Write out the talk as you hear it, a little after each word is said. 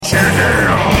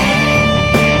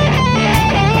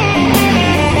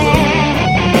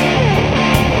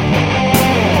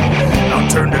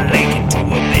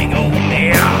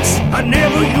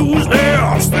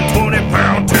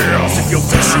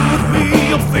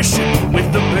fishing with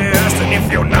the best. And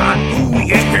if you're not, ooh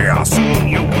yeah, soon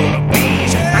you're gonna be.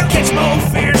 I catch more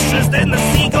fishes than the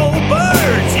seagull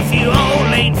birds. If you all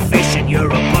ain't fishing, you're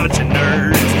a bunch of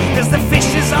nerds. Cause the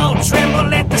fishes all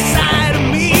tremble at the sight of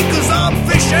me. Cause I'm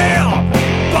fishing,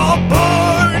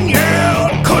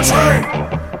 Bunyan country.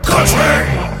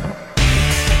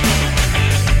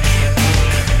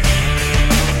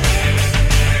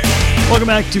 Welcome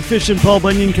back to Fishin' Paul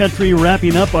Bunyan Country,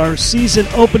 wrapping up our season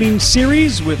opening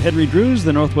series with Henry Drews,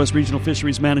 the Northwest Regional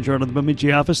Fisheries Manager out of the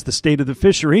Bemidji office, the state of the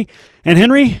fishery. And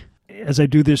Henry, as I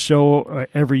do this show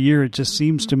every year, it just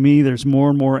seems to me there's more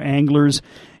and more anglers,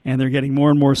 and they're getting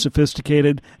more and more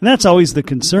sophisticated. And that's always the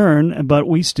concern, but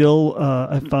we still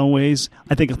have found ways,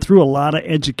 I think, through a lot of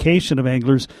education of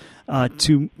anglers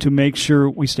to make sure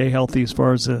we stay healthy as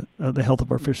far as the health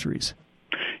of our fisheries.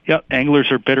 Yeah,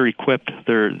 anglers are better equipped.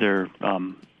 They're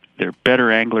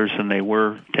better anglers than they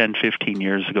were 10, 15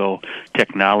 years ago.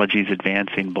 Technology's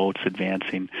advancing, boats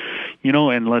advancing.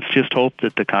 And let's just hope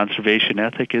that the conservation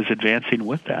ethic is advancing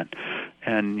with that.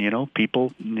 And,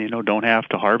 people, don't have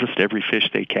to harvest every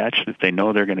fish they catch if they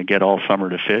know they're going to get all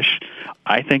summer to fish.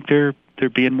 I think they're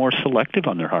being more selective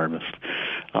on their harvest,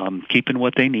 keeping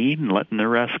what they need and letting the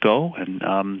rest go,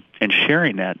 and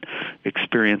sharing that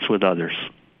experience with others.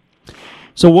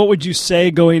 So what would you say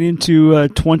going into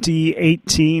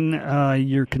 2018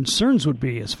 your concerns would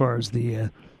be as far as the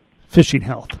fishing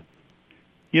health?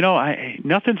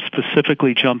 Nothing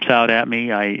specifically jumps out at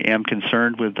me. I am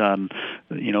concerned with,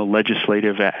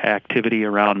 legislative activity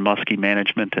around muskie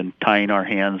management and tying our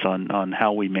hands on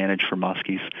how we manage for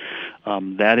muskies.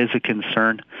 That is a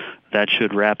concern. That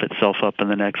should wrap itself up in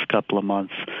the next couple of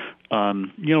months.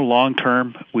 Long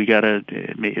term,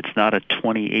 it's not a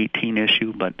 2018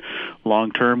 issue, but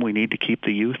long term, we need to keep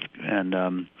the youth and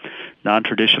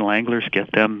non-traditional anglers,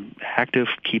 get them active,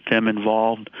 keep them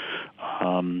involved.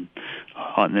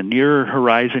 On the near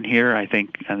horizon here, I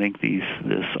think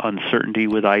this uncertainty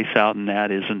with ice out and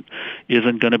that isn't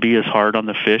going to be as hard on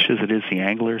the fish as it is the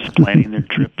anglers planning their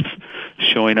trips,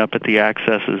 showing up at the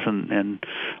accesses, and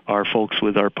our folks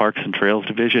with our Parks and Trails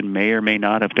division may or may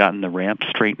not have gotten the ramp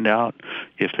straightened out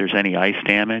if there's any ice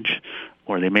damage,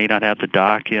 or they may not have the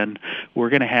dock in. We're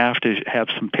going to have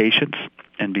some patience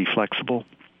and be flexible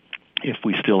if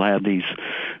we still have these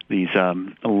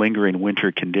lingering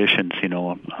winter conditions,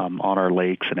 on our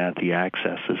lakes and at the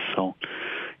accesses. So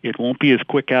it won't be as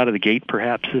quick out of the gate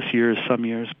perhaps this year as some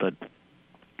years, but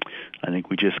I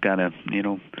think we just got to,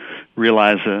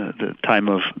 realize the time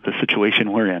of the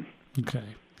situation we're in. Okay.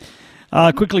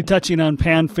 Quickly touching on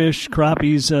panfish,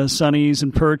 crappies, sunnies,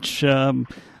 and perch. Some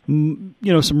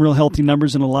real healthy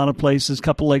numbers in a lot of places. A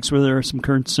couple lakes where there are some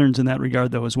concerns in that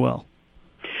regard, though, as well.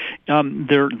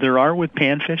 There are with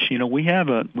panfish. We have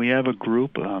a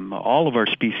group. All of our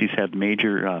species have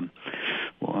major,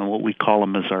 what we call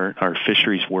them is our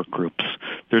fisheries work groups.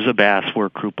 There's a bass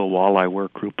work group, a walleye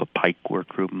work group, a pike work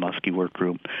group, a muskie work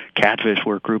group, catfish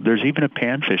work group. There's even a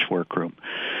panfish work group.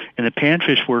 And the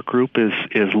panfish work group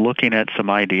is looking at some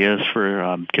ideas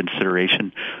for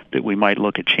consideration that we might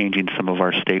look at changing some of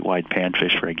our statewide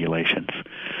panfish regulations.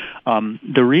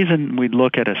 The reason we'd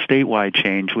look at a statewide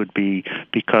change would be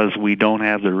because we don't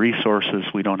have the resources,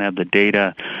 we don't have the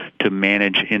data to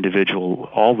manage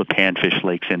all the panfish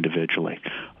lakes individually.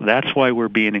 That's why we're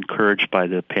being encouraged by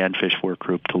the panfish work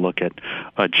group to look at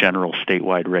a general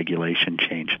statewide regulation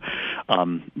change.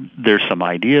 There's some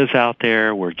ideas out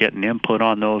there. We're getting input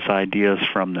on those ideas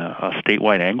from the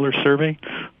statewide angler survey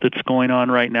that's going on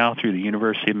right now through the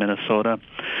University of Minnesota.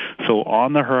 So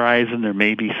on the horizon, there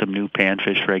may be some new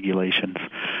panfish regulations.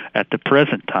 At the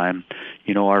present time,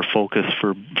 our focus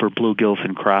for bluegills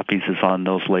and crappies is on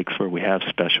those lakes where we have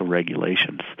special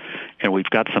regulations. And we've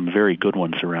got some very good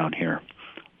ones around here.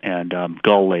 And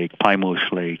Gull Lake,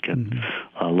 Pymouche Lake, and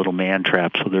Little Man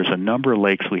Trap. So there's a number of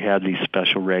lakes we have these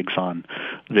special regs on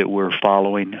that we're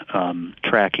following,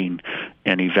 tracking,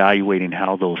 and evaluating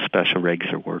how those special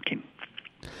regs are working.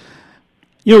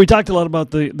 We talked a lot about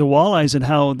the walleyes and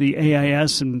how the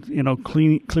AIS and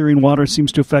clearing water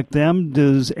seems to affect them.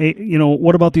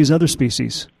 What about these other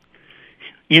species?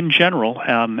 In general,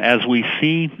 as we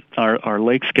see our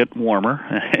lakes get warmer,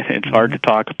 it's hard to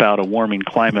talk about a warming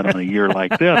climate on a year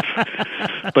like this,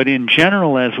 but in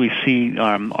general, as we see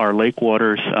our lake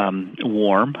waters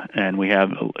warm and we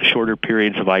have shorter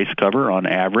periods of ice cover on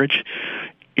average,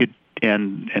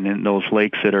 and in those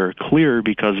lakes that are clear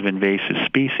because of invasive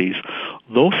species,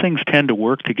 those things tend to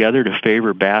work together to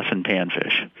favor bass and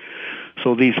panfish.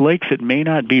 So these lakes, it may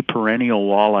not be perennial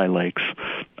walleye lakes.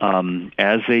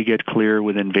 As they get clear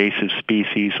with invasive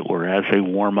species or as they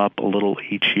warm up a little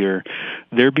each year,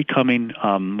 they're becoming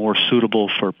more suitable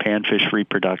for panfish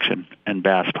reproduction and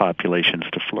bass populations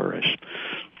to flourish.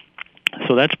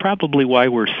 So that's probably why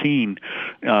we're seeing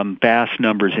bass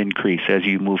numbers increase as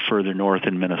you move further north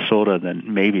in Minnesota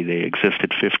than maybe they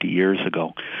existed 50 years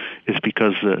ago, is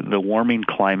because the warming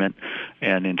climate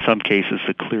and in some cases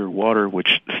the clear water,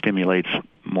 which stimulates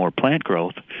more plant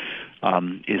growth,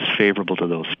 is favorable to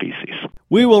those species.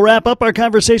 We will wrap up our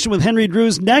conversation with Henry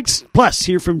Drews next, plus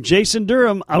hear from Jason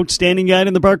Durham, outstanding guide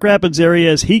in the Park Rapids area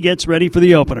as he gets ready for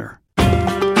the opener.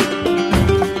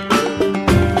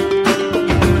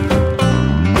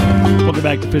 Welcome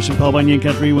back to Fishin' Paul Bunyan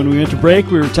Country. When we went to break,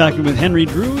 we were talking with Henry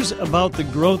Drews about the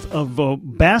growth of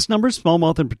bass numbers,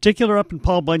 smallmouth in particular, up in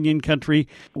Paul Bunyan Country.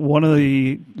 One of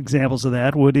the examples of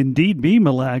that would indeed be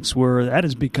Mille Lacs, where that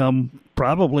has become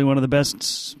probably one of the best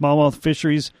smallmouth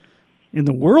fisheries in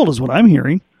the world, is what I'm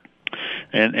hearing.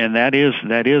 And that is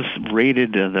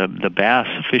rated, the bass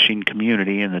fishing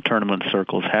community and the tournament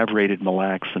circles have rated Mille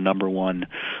Lacs the number one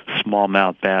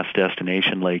smallmouth bass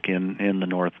destination lake in the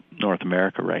North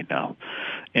America right now.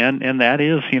 And that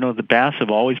is, the bass have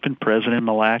always been present in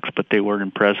Mille Lacs, but they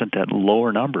weren't present at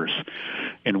lower numbers.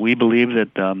 And we believe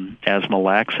that as Mille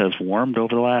Lacs has warmed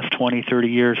over the last 20, 30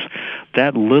 years,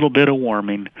 that little bit of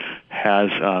warming has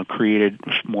created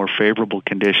more favorable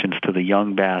conditions to the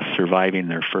young bass surviving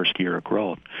their first year of growth.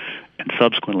 And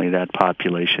subsequently, that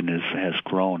population has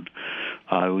grown.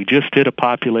 We just did a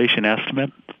population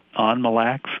estimate on Mille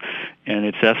Lacs, and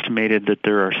it's estimated that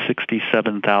there are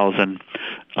 67,000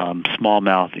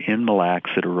 smallmouth in Mille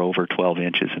Lacs that are over 12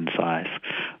 inches in size.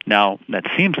 Now, that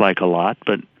seems like a lot,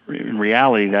 but in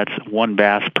reality, that's one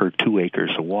bass per 2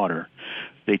 acres of water.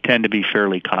 They tend to be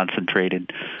fairly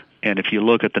concentrated, and if you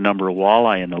look at the number of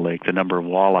walleye in the lake, the number of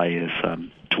walleye is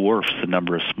dwarfs the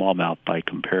number of smallmouth by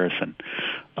comparison.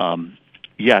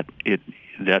 Yet,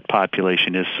 that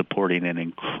population is supporting an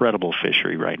incredible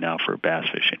fishery right now for bass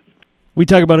fishing. We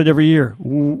talk about it every year.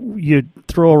 You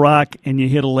throw a rock and you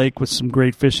hit a lake with some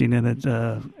great fishing in it,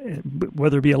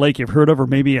 whether it be a lake you've heard of or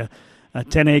maybe a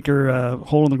 10-acre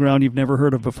hole in the ground you've never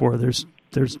heard of before. There's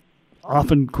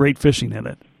often great fishing in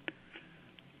it.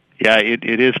 Yeah,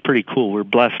 it is pretty cool. We're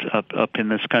blessed up in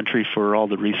this country for all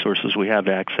the resources we have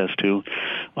access to.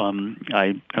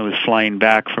 I was flying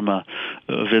back from a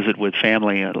visit with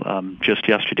family just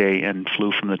yesterday and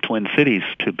flew from the Twin Cities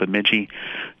to Bemidji,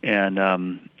 and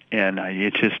I'm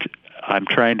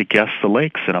trying to guess the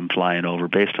lakes that I'm flying over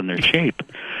based on their shape.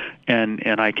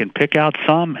 And I can pick out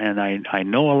some, and I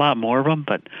know a lot more of them,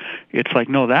 but it's like,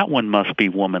 no, that one must be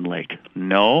Woman Lake.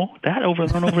 No, that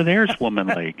one over there is Woman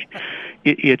Lake.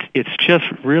 It's just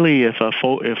really,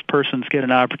 if persons get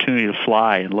an opportunity to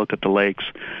fly and look at the lakes,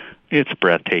 it's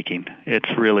breathtaking. It's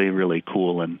really, really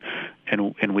cool,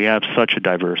 and we have such a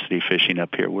diversity fishing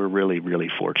up here. We're really, really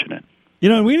fortunate.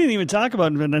 And we didn't even talk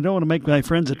about, and I don't want to make my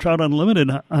friends at Trout Unlimited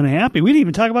unhappy, we didn't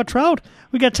even talk about trout.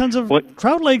 We got tons of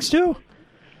trout lakes, too.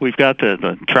 We've got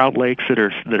the trout lakes that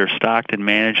are stocked and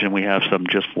managed, and we have some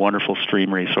just wonderful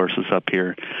stream resources up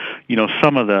here.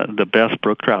 Some of the best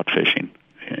brook trout fishing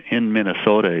in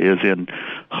Minnesota is in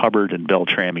Hubbard and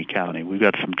Beltrami County. We've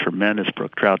got some tremendous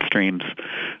brook trout streams.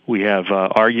 We have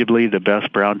arguably the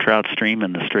best brown trout stream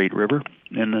in the Straight River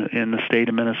in the state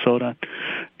of Minnesota,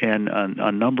 and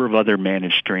a number of other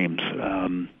managed streams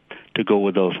to go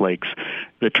with those lakes.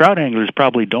 The trout anglers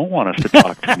probably don't want us to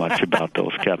talk too much about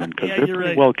those, Kevin, because they're pretty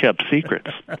right. Well-kept secrets.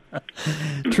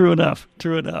 True enough.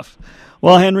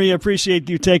 Well, Henry, I appreciate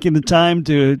you taking the time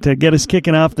to get us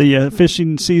kicking off the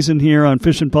fishing season here on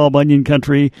Fishin' Paul Bunyan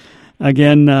Country.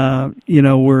 Again,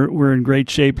 we're in great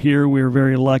shape here. We're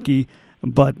very lucky.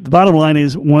 But the bottom line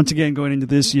is, once again, going into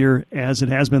this year, as it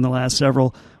has been the last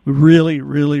several, we really,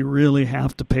 really, really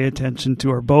have to pay attention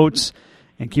to our boats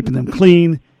and keeping them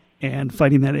clean and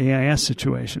fighting that AIS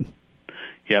situation.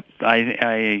 Yep.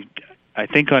 I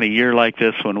think on a year like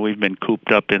this, when we've been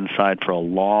cooped up inside for a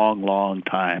long, long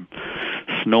time,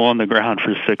 snow on the ground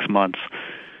for 6 months,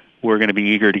 we're going to be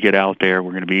eager to get out there.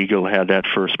 We're going to be eager to have that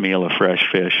first meal of fresh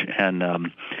fish.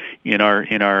 And in our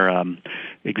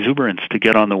exuberance to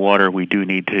get on the water, we do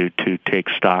need to take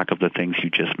stock of the things you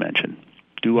just mentioned.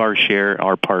 Do our share,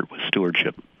 our part with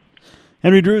stewardship.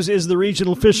 Henry Drews is the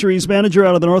Regional Fisheries Manager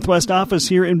out of the Northwest office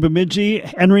here in Bemidji.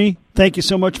 Henry, thank you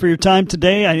so much for your time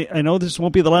today. I know this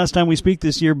won't be the last time we speak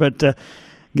this year, but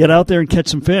get out there and catch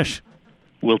some fish.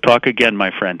 We'll talk again, my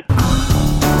friend.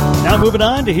 Now moving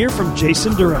on to hear from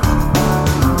Jason Durham.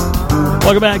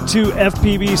 Welcome back to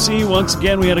FPBC. Once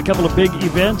again, we had a couple of big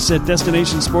events at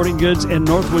Destination Sporting Goods and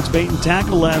Northwoods Bait and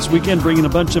Tackle last weekend, bringing a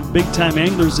bunch of big-time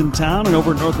anglers in town. And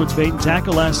over at Northwoods Bait and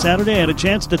Tackle last Saturday, I had a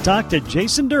chance to talk to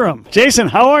Jason Durham. Jason,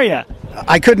 how are you?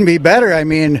 I couldn't be better. I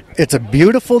mean, it's a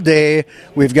beautiful day.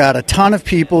 We've got a ton of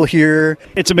people here.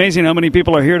 It's amazing how many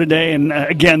people are here today. And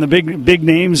again, the big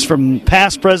names from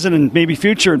past, present, and maybe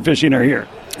future in fishing are here.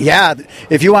 Yeah,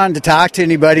 if you wanted to talk to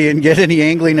anybody and get any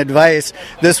angling advice,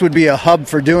 this would be a hub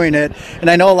for doing it. And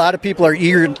I know a lot of people are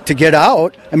eager to get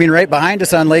out. I mean, right behind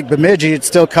us on Lake Bemidji, it's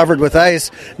still covered with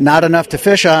ice, not enough to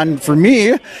fish on for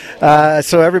me.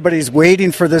 So everybody's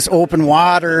waiting for this open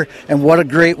water, and what a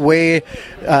great way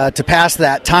to pass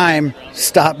that time.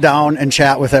 Stop down and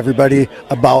chat with everybody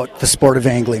about the sport of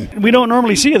angling. We don't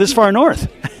normally see you this far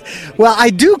north. Well, I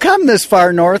do come this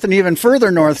far north and even further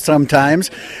north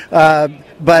sometimes.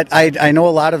 But I know a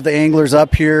lot of the anglers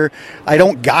up here. I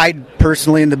don't guide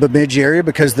personally in the Bemidji area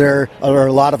because there are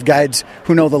a lot of guides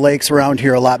who know the lakes around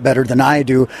here a lot better than I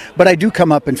do. But I do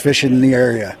come up and fish in the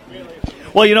area.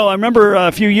 Well, you know, I remember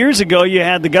a few years ago you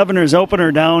had the Governor's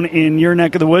Opener down in your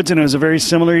neck of the woods, and it was a very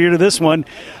similar year to this one.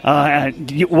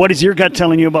 What is your gut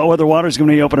telling you about whether water's going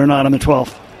to be open or not on the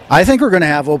 12th? I think we're going to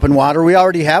have open water. We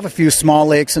already have a few small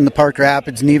lakes in the Park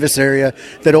Rapids, Nevis area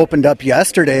that opened up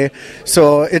yesterday,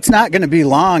 so it's not going to be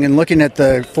long. And looking at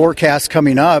the forecast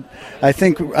coming up, I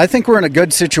think we're in a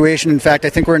good situation. In fact, I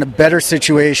think we're in a better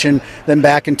situation than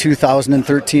back in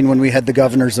 2013 when we had the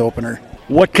Governor's Opener.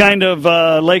 What kind of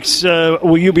lakes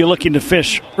will you be looking to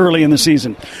fish early in the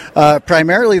season?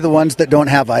 Primarily the ones that don't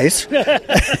have ice.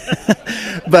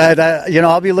 But,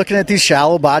 I'll be looking at these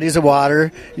shallow bodies of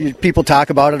water. People talk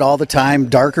about it all the time,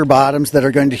 darker bottoms that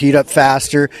are going to heat up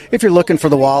faster if you're looking for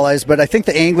the walleyes. But I think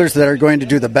the anglers that are going to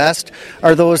do the best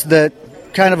are those that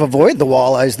kind of avoid the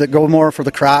walleyes, that go more for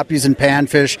the crappies and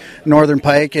panfish, northern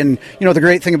pike. And, the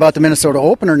great thing about the Minnesota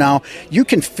Opener now, you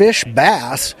can fish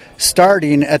bass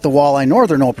starting at the walleye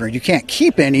northern opener. You can't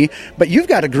keep any, but you've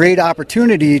got a great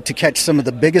opportunity to catch some of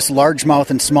the biggest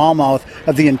largemouth and smallmouth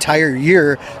of the entire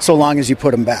year so long as you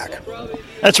put them back.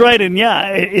 That's right, and yeah,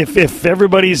 if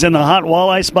everybody's in the hot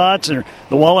walleye spots or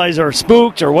the walleyes are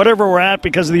spooked or whatever we're at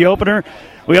because of the opener,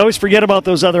 we always forget about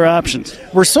those other options.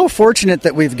 We're so fortunate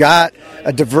that we've got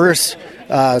a diverse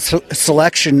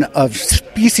selection of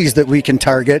species that we can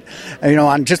target.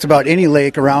 On just about any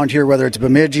lake around here, whether it's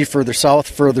Bemidji, further south,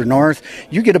 further north,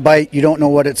 you get a bite, you don't know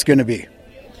what it's going to be.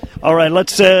 All right,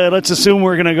 let's assume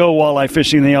we're going to go walleye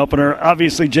fishing the opener.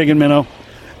 Obviously, jig and minnow.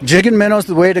 Jig and minnow's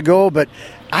the way to go, but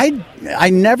I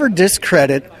never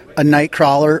discredit a night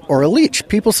crawler or a leech.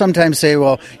 People sometimes say,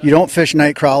 well, you don't fish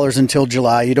night crawlers until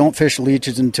July. You don't fish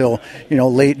leeches until,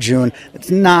 late June.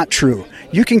 It's not true.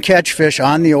 You can catch fish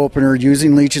on the opener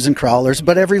using leeches and crawlers,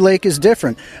 but every lake is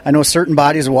different. I know certain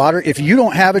bodies of water, if you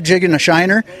don't have a jig and a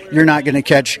shiner, you're not going to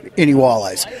catch any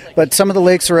walleyes. But some of the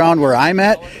lakes around where I'm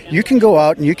at, you can go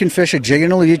out and you can fish a jig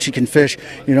and a leech. You can fish,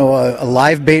 a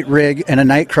live bait rig and a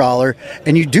night crawler,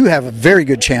 and you do have a very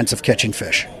good chance of catching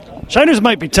fish. Shiners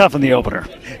might be tough in the opener.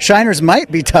 Shiners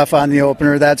might be tough on the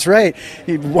opener, that's right.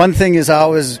 One thing is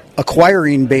always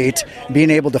acquiring bait, being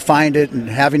able to find it and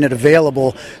having it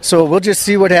available. So we'll just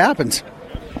see what happens.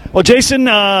 Well, Jason,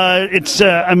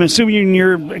 I'm assuming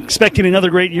you're expecting another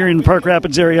great year in the Park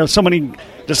Rapids area. So many,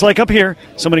 just like up here,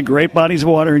 so many great bodies of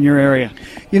water in your area.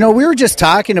 We were just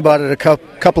talking about it, a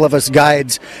couple of us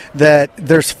guides, that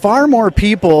there's far more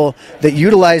people that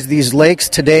utilize these lakes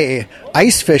today,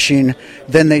 ice fishing,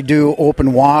 than they do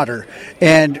open water.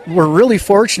 And we're really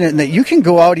fortunate in that you can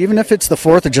go out, even if it's the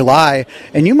 4th of July,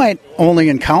 and you might only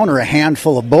encounter a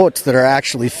handful of boats that are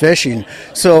actually fishing.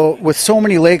 So with so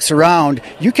many lakes around,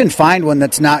 you can find one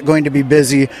that's not going to be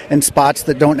busy and spots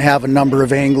that don't have a number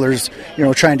of anglers,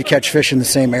 trying to catch fish in the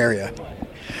same area.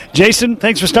 Jason,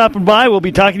 thanks for stopping by. We'll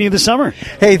be talking to you this summer.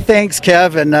 Hey, thanks,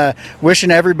 Kev, and wishing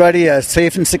everybody a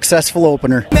safe and successful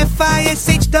opener.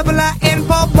 F-I-S-H-I-I-N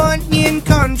for Bunyan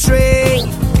country.